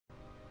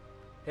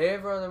Hey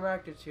everyone,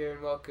 Themaractus here,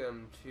 and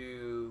welcome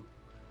to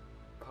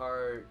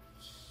part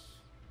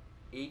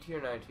 18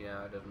 or 19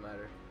 now, it doesn't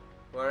matter.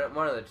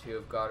 One of the two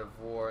of God of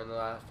War in the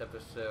last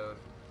episode.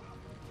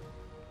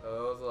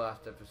 Oh, the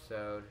last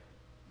episode.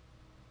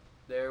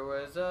 There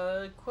was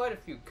quite a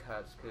few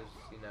cuts, because,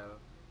 you know,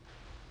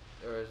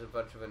 there was a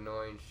bunch of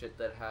annoying shit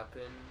that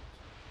happened.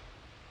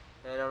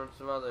 And on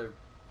some other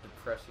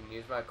depressing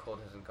news, my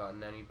cold hasn't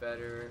gotten any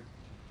better.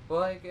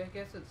 Well, I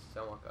guess it's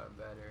somewhat gotten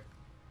better.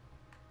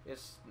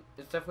 It's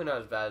definitely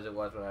not as bad as it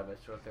was when I had my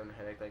sore throat and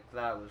headache. Like,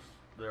 that was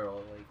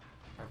literal, like,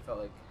 I felt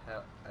like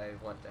hell, I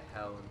went to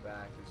hell and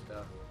back and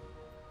stuff.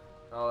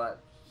 All that,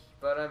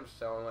 but I'm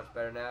so much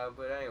better now.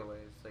 But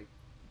anyways, like,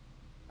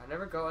 I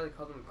never got why they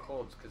called them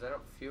colds, because I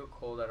don't feel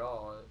cold at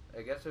all.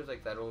 I guess there's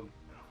like that old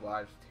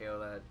wives' tale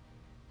that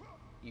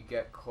you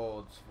get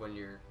colds when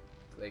you're,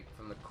 like,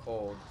 from the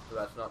cold, but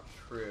that's not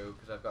true,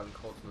 because I've gotten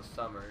colds in the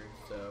summer,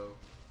 so,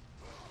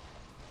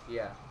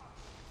 yeah.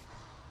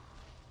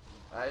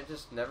 I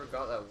just never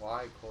got that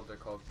why colds are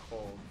called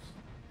colds.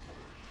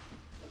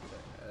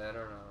 I don't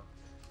know.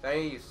 If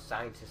any of you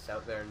scientists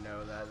out there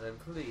know that, then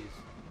please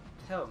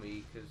tell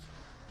me, because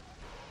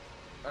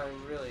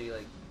I'm really,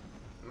 like,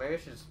 maybe I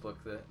should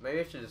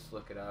just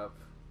look it up.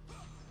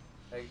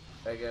 I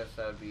guess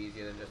that would be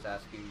easier than just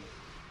asking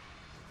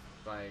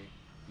my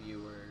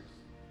viewers,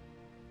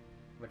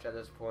 which at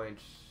this point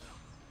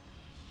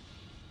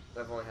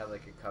I've only had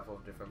like a couple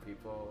of different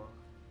people.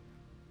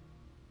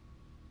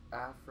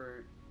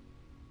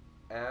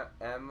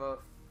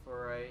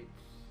 Amophorite,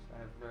 I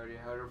have no idea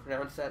how to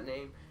pronounce that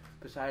name,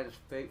 beside his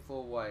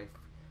faithful wife,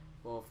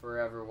 will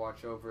forever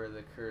watch over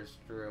the cursed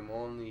room.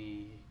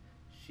 Only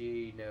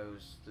she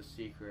knows the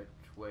secret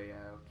way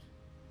out.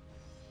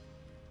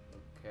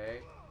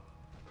 Okay.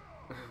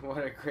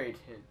 What a great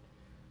hint.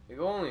 Like,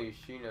 only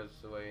she knows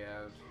the way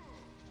out.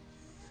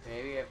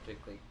 Maybe I have to,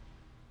 like,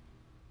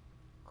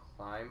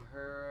 climb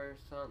her or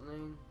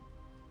something?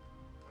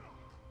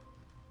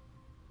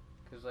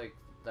 Because, like,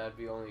 that'd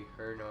be only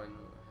her knowing,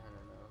 I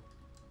don't know.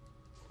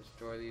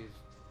 Destroy these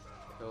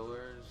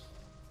pillars.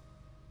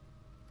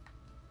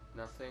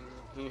 Nothing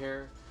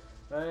here.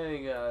 I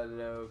ain't got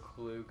no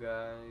clue,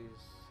 guys.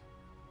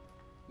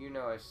 You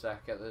know I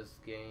suck at this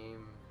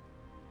game.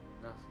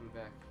 Nothing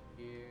back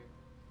here.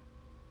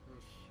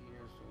 She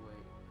knows the way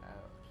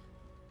out.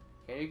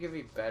 Can you give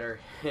me better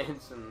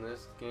hints in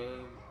this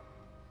game?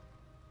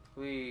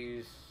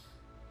 Please.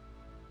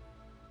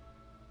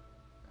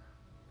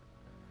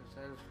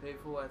 Sounds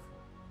faithful wife.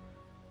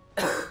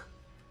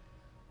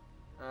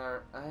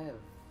 I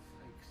have,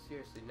 like,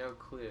 seriously no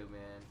clue,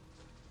 man.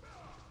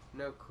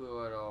 No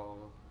clue at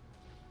all.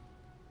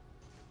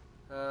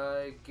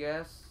 I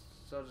guess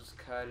I'll just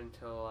cut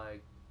until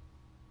I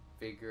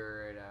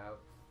figure it out.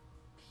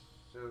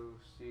 So,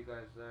 see you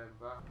guys then.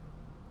 Bye.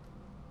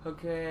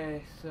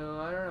 Okay, so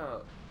I don't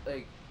know.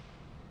 Like,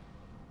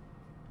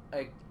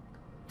 I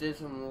did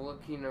some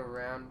looking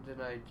around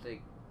and I,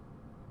 like,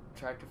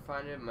 tried to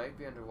find it. It might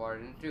be underwater.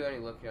 I didn't do any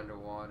looking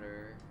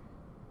underwater.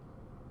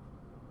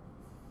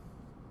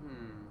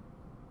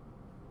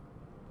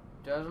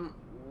 Doesn't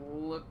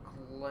look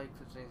like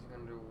there's anything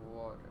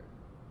underwater.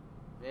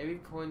 Maybe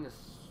pulling the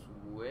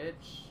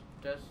switch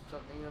does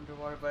something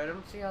underwater, but I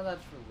don't see how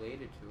that's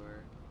related to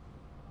her.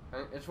 I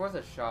mean, it's worth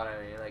a shot.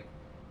 I mean, like,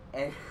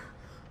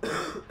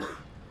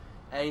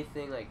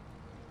 anything like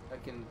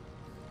that can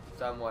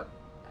somewhat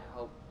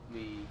help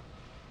me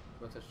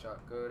with a shot.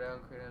 Go down,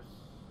 Kratos.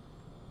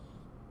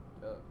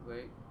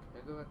 Wait,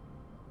 can I go back?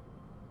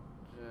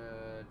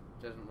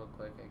 Doesn't look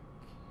like I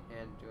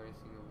can do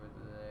anything over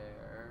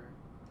there.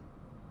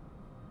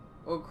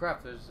 Oh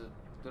crap, there's a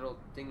little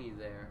thingy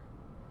there.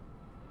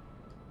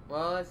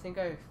 Well, I think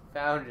I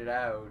found it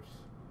out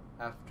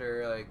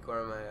after, like,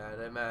 where am I at?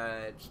 I'm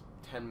at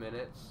 10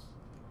 minutes.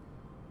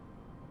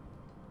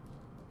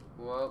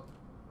 Well,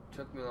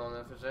 took me long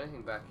enough. Is there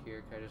anything back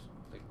here? Can I just,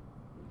 like,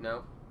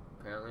 nope,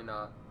 apparently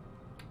not.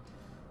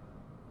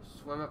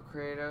 Swim up,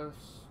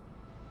 Kratos.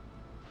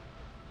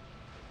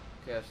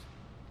 Okay, let's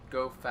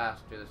go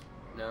faster this,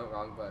 no,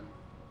 wrong button.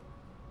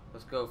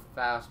 Let's go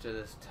faster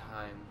this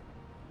time.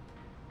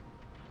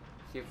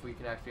 See if we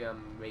can actually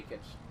make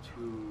it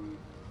to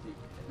the,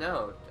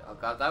 no, oh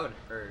god, that would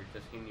hurt,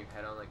 just hitting your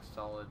head on like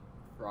solid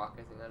rock,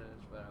 I think that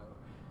is, but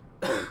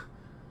I'll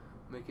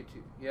make it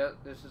to, yeah,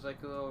 this is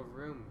like a little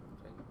room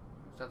thing.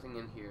 There's nothing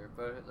in here,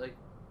 but like,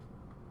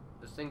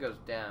 this thing goes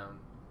down,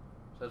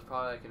 so it's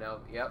probably like an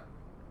elevator. Yep,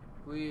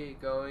 we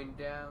going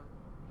down.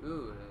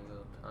 Ooh, a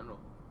little tunnel.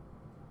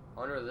 I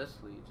wonder where this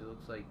leads. It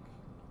looks like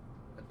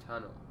a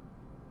tunnel.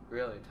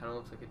 Really, a tunnel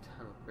looks like a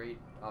tunnel. Great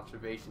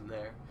observation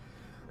there.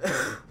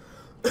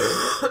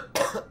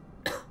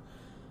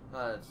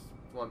 That's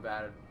one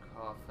bad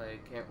cough. I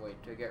can't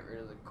wait to get rid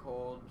of the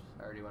cold.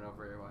 I already went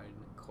over why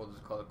cold is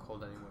called a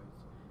cold anyways.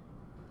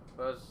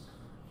 Let's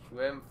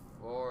swim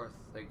forth,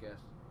 I guess.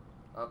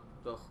 Up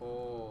the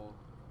hole.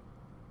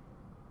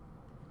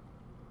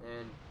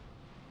 And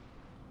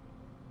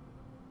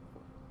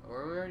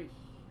were we already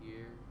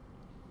here?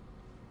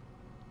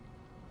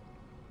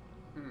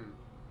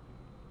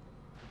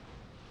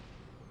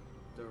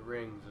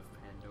 rings of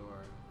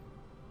Pandora.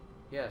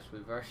 Yes,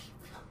 we've already.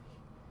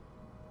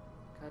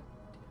 God.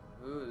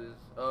 Ooh, this.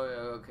 Oh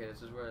yeah. Okay,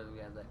 this is where we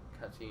had that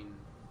cutscene.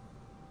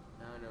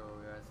 I don't know where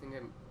we are. I think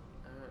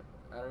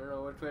I don't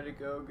know which way to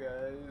go,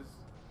 guys.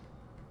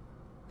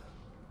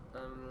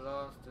 I'm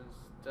lost and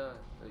stuck.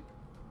 Like,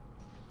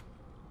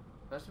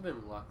 must have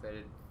been luck that I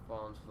didn't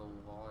fall into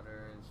the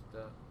water and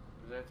stuff.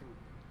 Is there anything?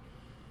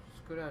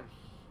 Let's go down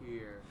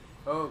here.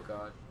 Oh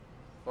god.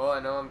 Well, I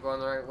know I'm going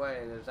the right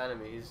way. There's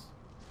enemies.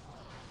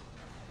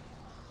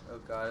 Oh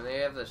god, and they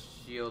have the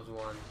shields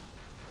one.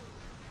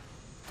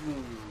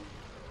 Boom.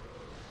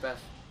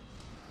 Best.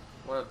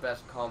 One of the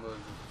best combos is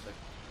just like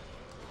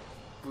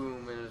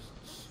boom, and it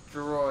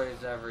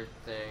destroys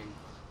everything.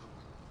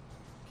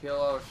 Kill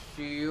all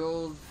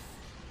shields.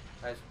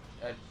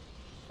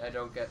 I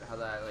don't get how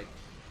that like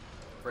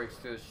breaks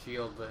through the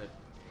shield, but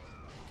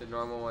the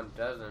normal one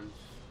doesn't.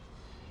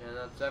 And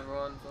that's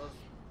everyone.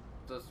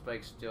 Those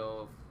spikes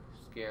still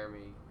scare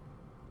me.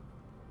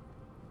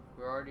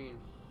 We're already in.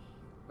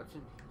 What's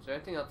in? Is there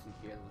anything else in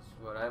here?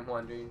 That's what I'm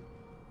wondering.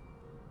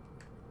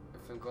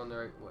 If I'm going the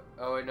right way.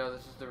 Oh wait, no.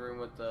 This is the room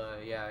with the.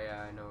 Yeah.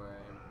 I know where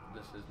I am.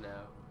 This is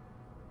now.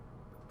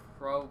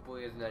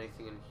 Probably isn't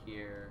anything in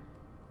here.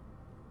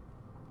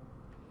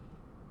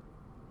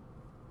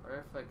 I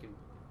wonder if I can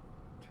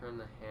turn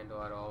the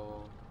handle at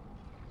all.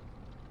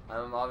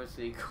 I'm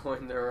obviously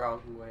going the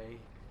wrong way.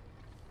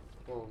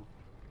 Well,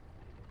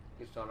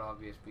 it's not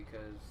obvious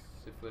because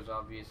if it was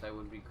obvious I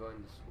wouldn't be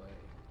going this way.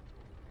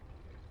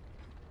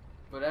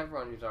 But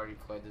everyone who's already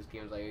played this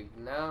game is like,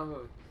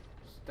 no,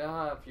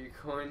 stop, you're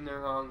going the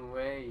wrong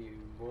way, you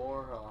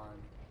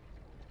moron.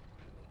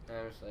 And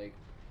I was like,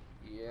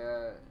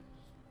 yeah.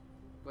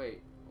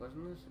 Wait,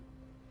 wasn't this?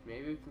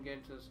 Maybe we can get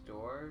into this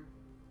door?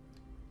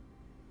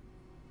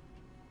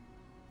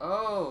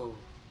 Oh!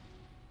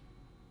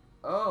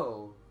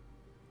 Oh!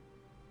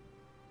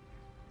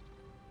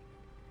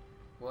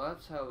 Well,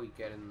 that's how we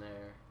get in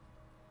there.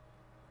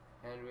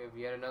 And we have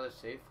yet another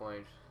save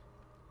point.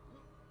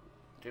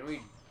 Didn't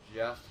we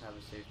just have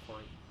a save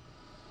point?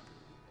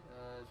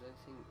 Is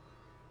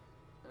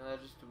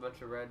anything... just a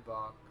bunch of red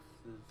boxes.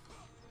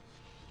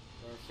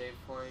 And a save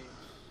point.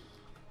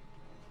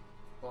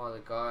 While the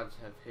gods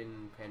have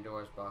hidden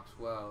Pandora's box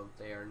well,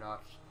 they are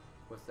not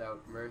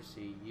without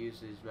mercy.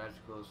 Use these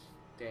magical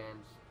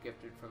stands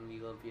gifted from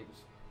the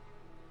Olympians.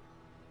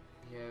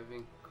 You have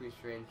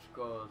increased range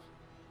goals.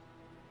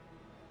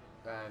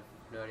 I have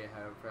no idea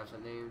how to pronounce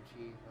that name.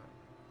 Gee.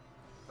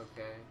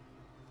 Okay.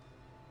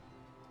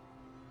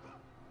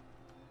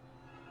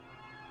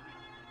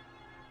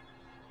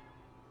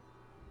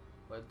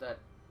 What did that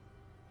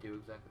do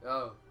exactly?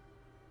 Oh.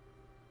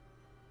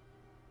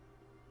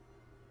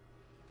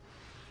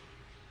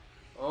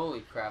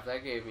 Holy crap,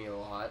 that gave me a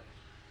lot.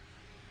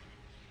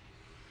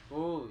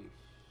 Holy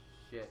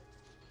shit.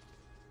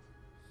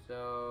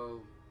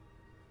 So,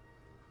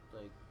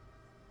 like,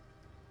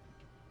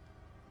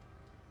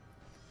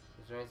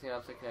 is there anything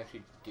else I can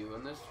actually do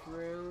in this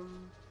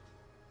room?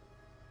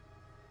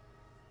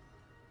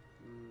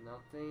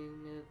 Nothing,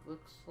 it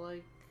looks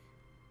like.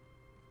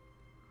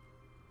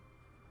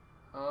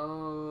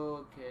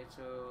 Oh, okay,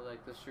 so,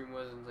 like, this room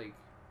wasn't, like,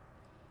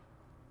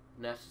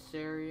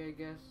 necessary, I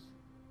guess.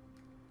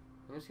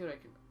 Let me see what I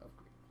can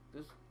upgrade.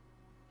 This.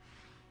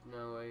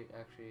 No, wait,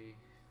 actually.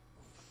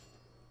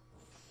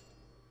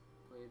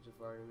 Blades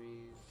of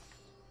Artemis.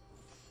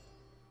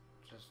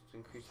 Just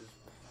increases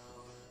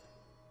power.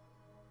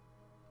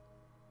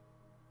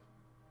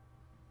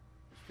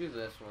 Let's do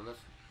this one. This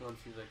one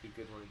seems like a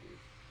good one to do.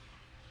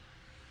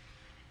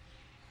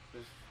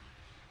 This.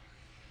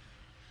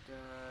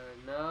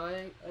 No,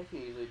 I can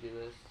easily do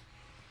this.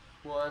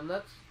 One,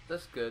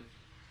 that's good.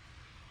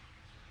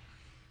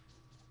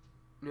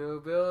 New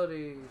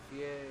abilities,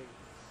 yay.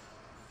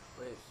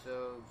 Wait,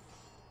 so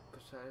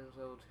Poseidon's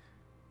level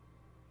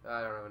 2.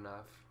 I don't have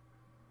enough.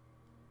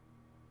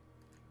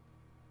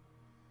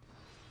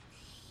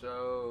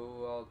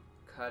 So I'll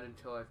cut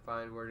until I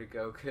find where to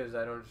go, because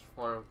I don't just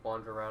want to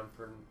wander around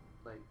for,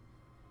 like,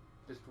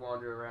 just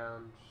wander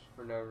around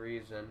for no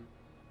reason.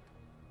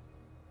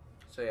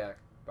 So yeah,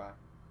 bye.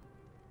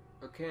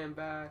 Okay, I'm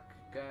back,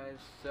 guys.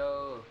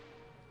 So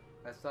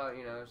I thought,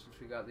 you know, since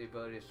we got the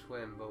ability to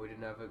swim, but we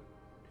didn't have it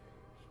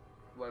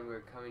when we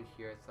were coming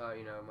here, I thought,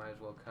 you know, might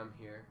as well come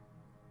here.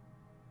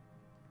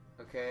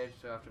 Okay,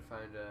 so I have to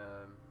find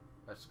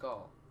a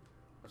skull.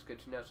 That's good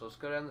to know. So let's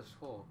go down this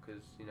hole,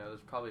 because, you know,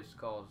 there's probably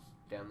skulls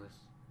down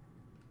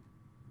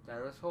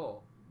this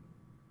hole.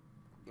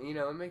 And, you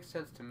know, it makes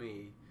sense to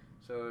me,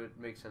 so it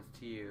makes sense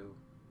to you,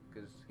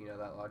 because, you know,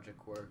 that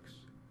logic works.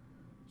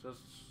 So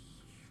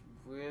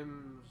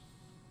swim.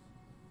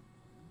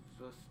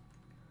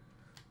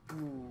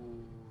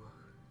 Ooh.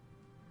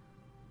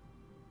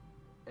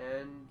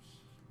 And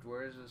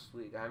where does this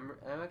lead? I'm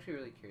actually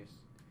really curious.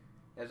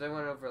 As I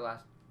went over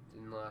well,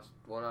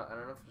 not, I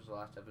don't know if it was the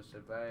last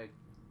episode, but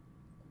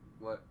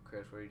what,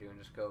 Chris, what are you doing?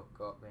 Just go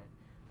up, man.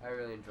 I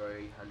really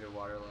enjoy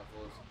underwater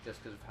levels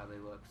just because of how they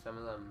look. Some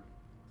of them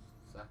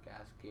suck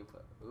ass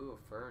gameplay. Ooh,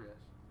 a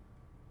furnace.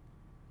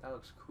 That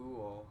looks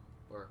cool.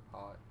 or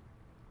hot.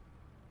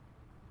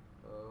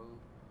 Oh.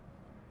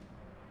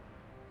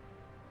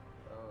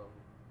 Oh.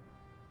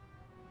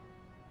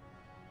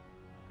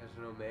 Has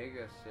an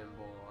omega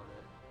symbol on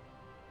it.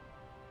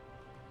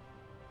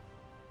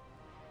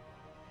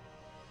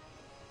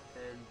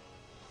 And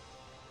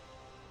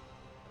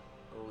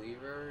a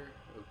lever?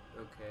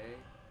 Okay.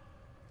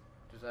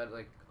 Does that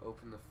like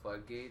open the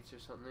floodgates or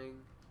something?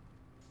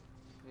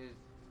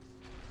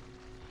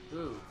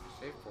 Ooh,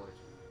 save point.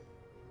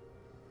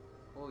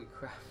 Holy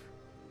crap.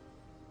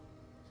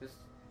 This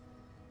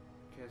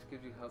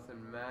gives you health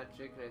and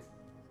magic, and I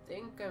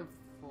think I'm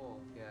full.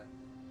 Yeah,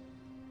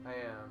 I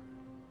am.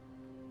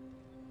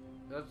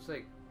 That's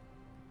like,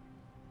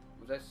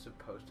 was I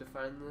supposed to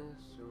find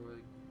this, or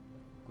like,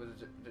 was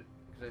it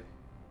a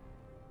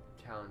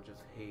challenge of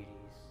Hades?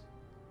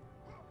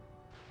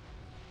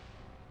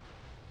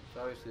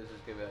 So obviously this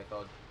is gonna be like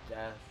all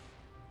death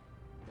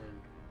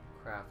and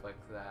crap like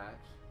that.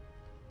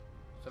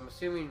 So I'm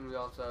assuming we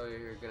also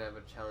are gonna have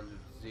a challenge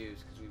of Zeus,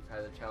 because we've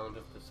had the challenge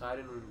of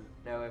Poseidon, and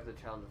now we have the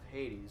challenge of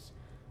Hades.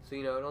 So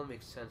you know, it only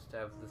makes sense to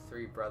have the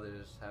three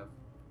brothers have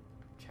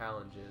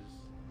challenges,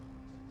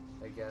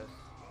 I guess.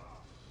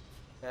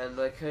 And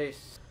like I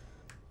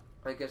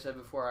said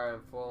before, I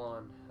am full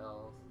on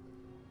health,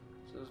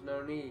 so there's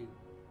no need.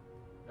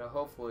 Now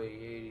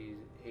hopefully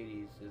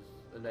Hades is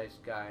a nice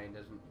guy and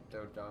doesn't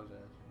throw dogs at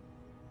us.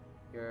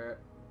 Here,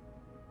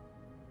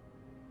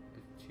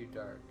 it's too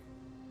dark.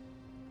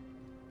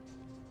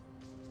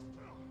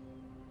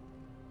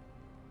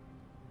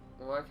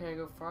 Well, why can't I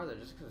go farther?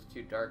 Just because it's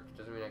too dark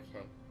doesn't mean I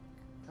can't.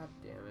 God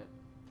damn it.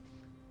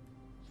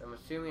 So I'm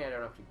assuming I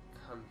don't have to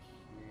come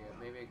here yet.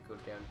 Maybe I can go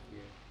down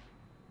here.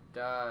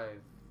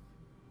 Dive.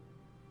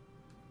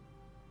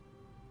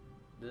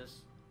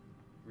 This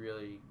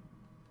really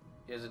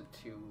isn't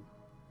too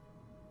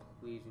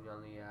pleasing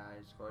on the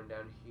eyes. Going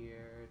down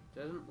here. It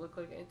doesn't look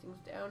like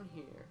anything's down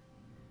here.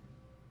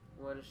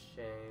 What a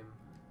shame.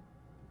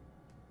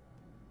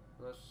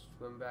 Let's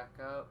swim back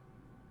up.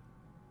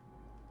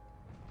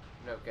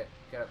 No, get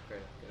up, get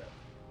up.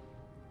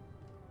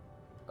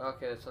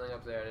 Okay, there's something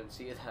up there. I didn't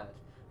see that.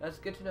 That's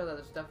good to know that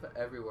there's stuff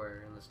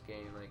everywhere in this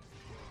game. Like,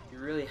 you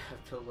really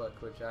have to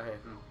look, which I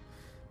am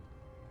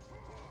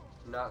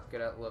not good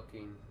at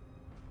looking.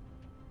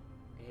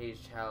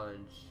 Hades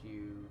challenge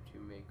you to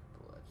make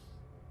bullets.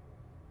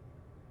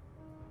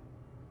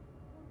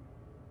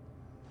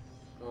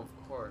 Well,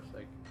 of course,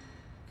 like,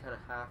 kind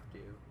of have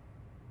to.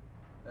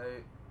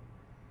 It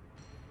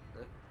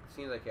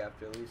seems like you have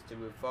to, at least to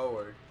move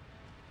forward.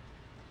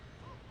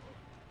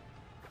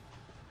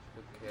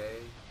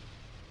 Okay.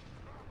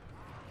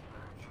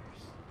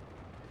 Archers.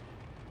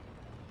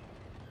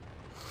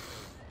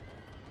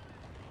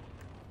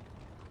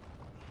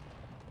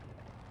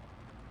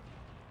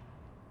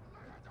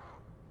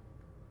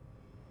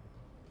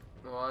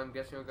 Well, I'm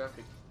guessing we're gonna have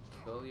to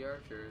kill the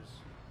archers.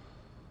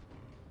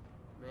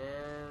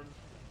 Man.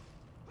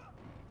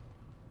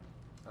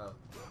 Oh.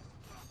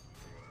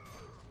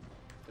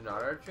 They're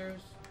not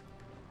archers?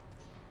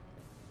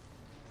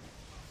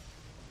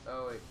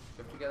 Oh wait,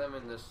 you have to get them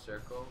in this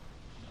circle.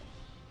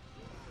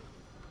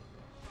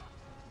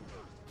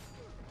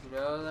 You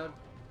know, that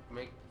would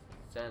make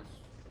sense.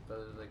 But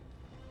it's like,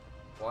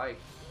 why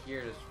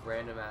here, this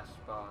random ass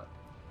spot?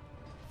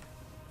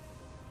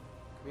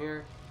 Come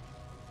here.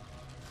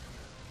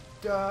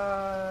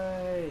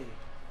 Die!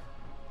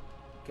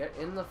 Get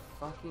in the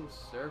fucking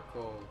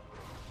circle.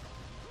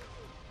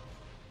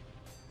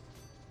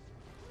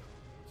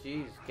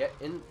 Jeez, get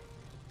in.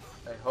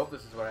 I hope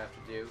this is what I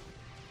have to do.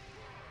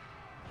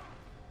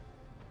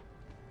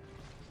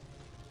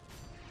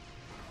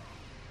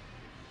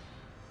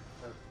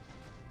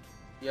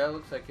 Yeah, it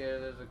looks like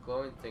there's a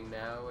glowing thing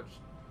now, which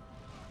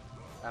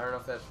I don't know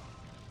if that's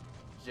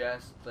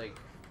just like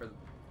for,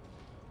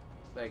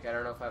 like, I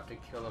don't know if I have to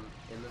kill them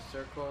in the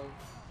circle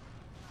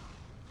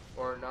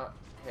or not.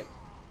 Hey,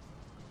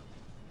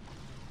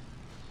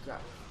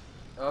 God.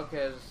 Okay,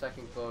 there's a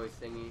second glowy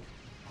thingy.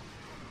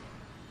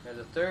 There's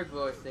a third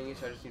glowy thingy,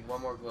 so I just need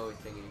one more glowy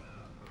thingy.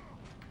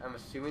 I'm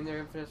assuming they're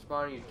infinite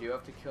spawn. You do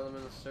have to kill them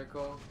in the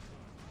circle,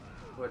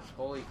 which,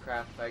 holy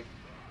crap, if I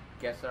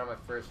guessed that on my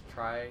first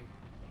try.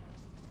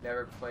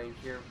 Never played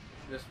here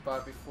this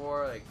spot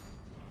before, like,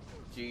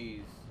 jeez,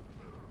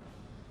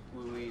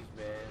 Louise,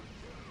 man,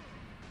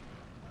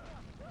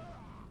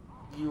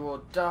 you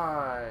will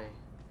die.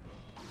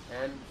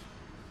 And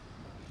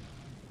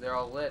they're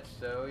all lit,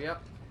 so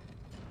yep,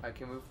 I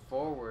can move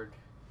forward.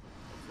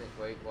 I think,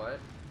 wait, what?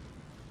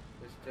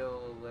 There's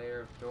still a layer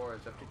of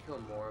doors. I have to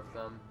kill more of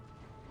them.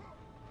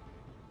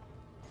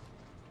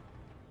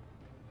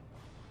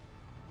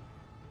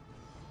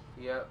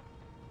 Yep,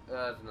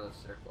 that's another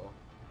circle.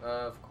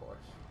 Of course.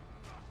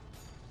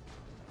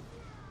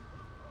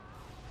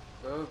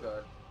 Oh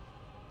god.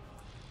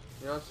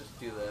 You know, let's just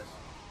do this.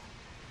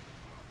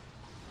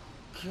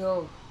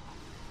 Kill.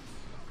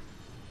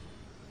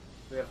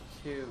 We have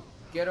two.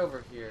 Get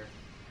over here.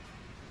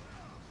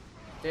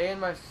 Stay in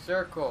my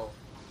circle.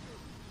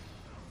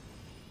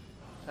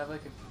 Let's have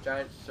like a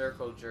giant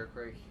circle jerk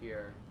right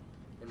here.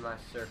 In my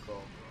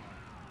circle.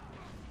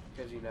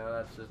 Because, you know,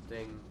 that's the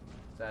thing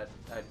that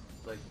I'd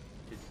like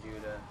to do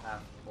to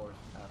half force,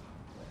 half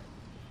land.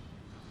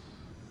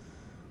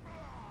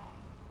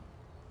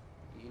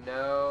 You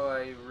know,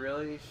 I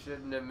really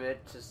shouldn't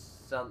admit to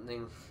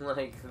something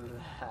like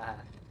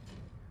that.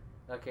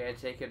 Okay, I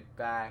take it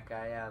back.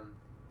 I am.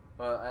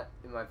 Well,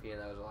 in my opinion,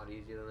 that was a lot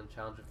easier than the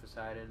challenge of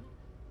Poseidon.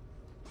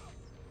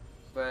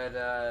 But,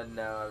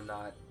 no, I'm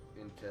not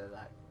into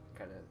that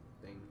kind of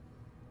thing.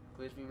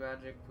 Please be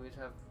magic. Please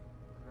have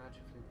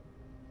magic.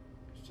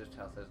 It's just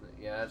health, isn't it?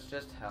 Yeah, it's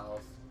just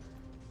health.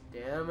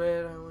 Damn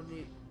it, I would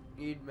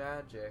need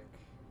magic.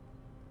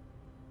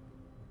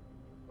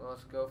 Well,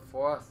 let's go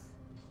forth.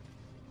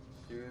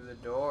 Through the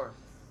door.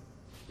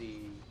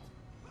 See.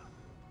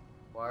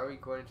 Why are we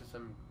going to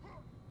some...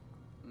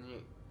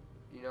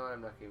 You know what,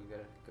 I'm not even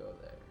gonna go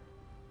there.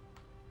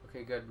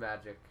 Okay, good,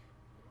 magic.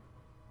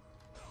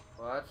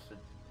 Well, that's a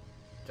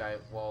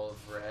giant wall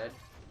of red.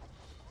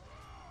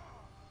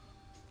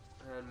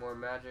 And more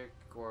magic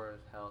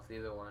or health,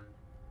 either one.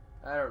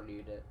 I don't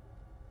need it.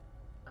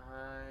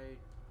 I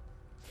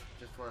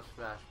just want to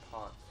smash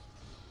pots.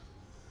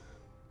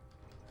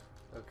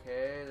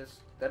 Okay,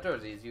 that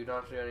door's easy. You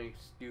don't have to do any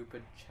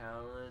stupid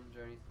challenge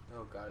or anything.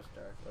 Oh god, it's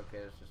dark. Okay,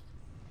 it's just...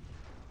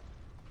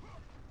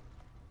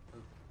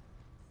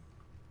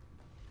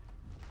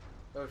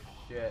 Oh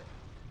shit.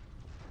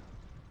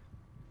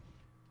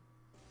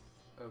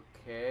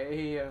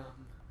 Okay,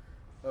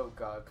 oh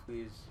god,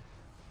 please.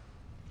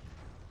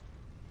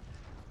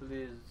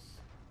 Please.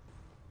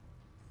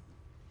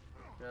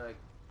 Can I, like,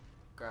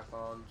 grab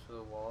onto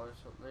the wall or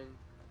something?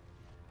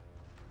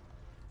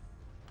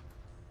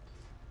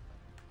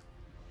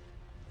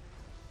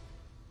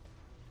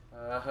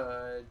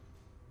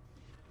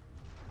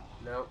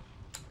 Nope.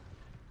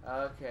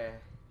 Okay.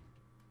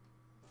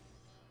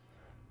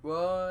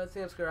 Well, I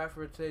think that's gonna wrap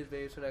for today's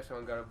video. So next time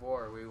on God of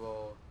War, we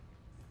will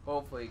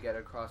hopefully get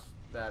across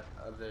that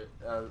other,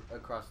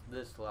 across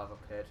this lava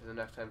pit. And the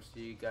next time,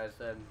 see you guys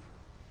then.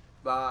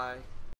 Bye.